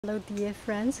Hello dear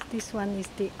friends, this one is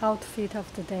the outfit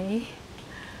of the day,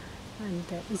 and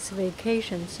it's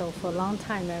vacation, so for a long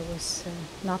time I was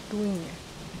not doing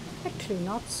it. Actually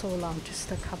not so long,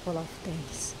 just a couple of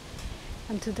days.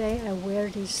 And today I wear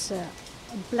this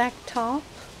black top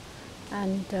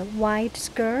and white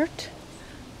skirt.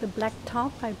 The black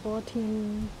top I bought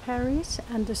in Paris,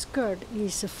 and the skirt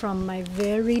is from my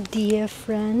very dear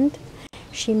friend.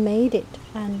 She made it,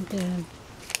 and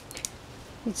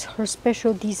it's her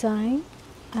special design.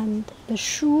 And the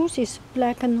shoes is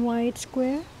black and white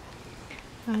square.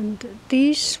 And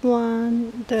this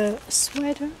one, the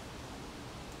sweater,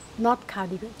 not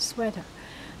cardigan, sweater.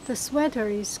 The sweater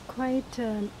is quite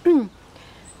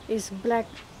is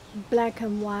black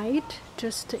and white,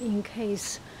 just in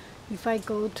case if I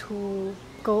go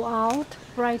out,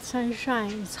 bright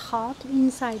sunshine, it's hot,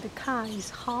 inside the car is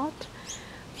hot.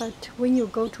 But when you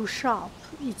go to shop,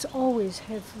 it's always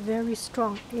have very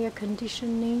strong air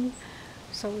conditioning,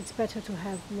 so it's better to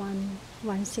have one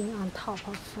thing on top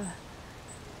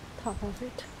of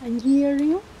it. An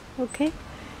earring, okay.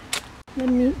 Let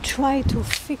me try to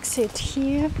fix it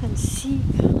here and see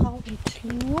how it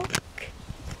looks.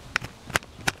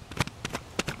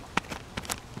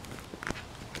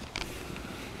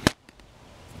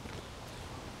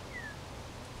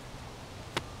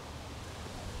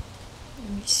 Let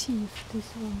me see if this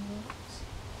one works.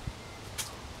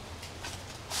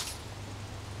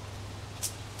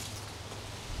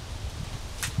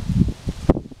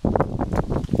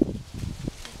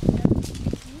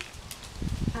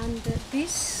 And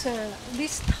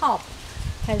this top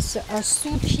has a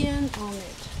soutien on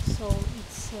it, so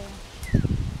it's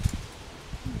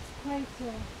quite.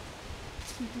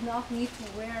 You do not need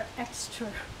to wear extra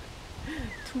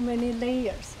too many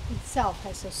layers. Itself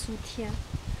has a soutien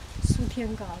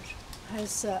gauge,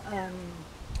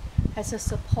 has a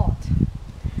support,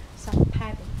 some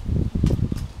padding.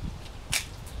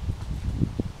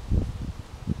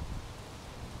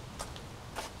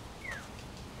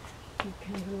 You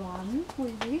can run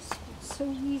with this. It's so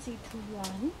easy to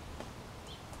run.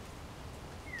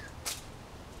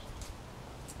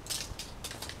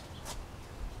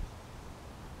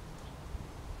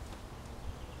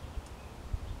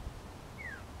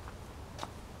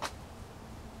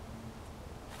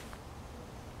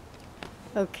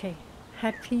 Okay,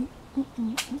 happy.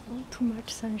 Too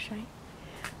much sunshine.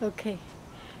 Okay,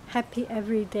 happy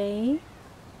every day,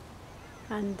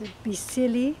 and be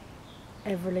silly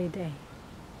every day.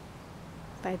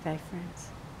 Bye bye, friends.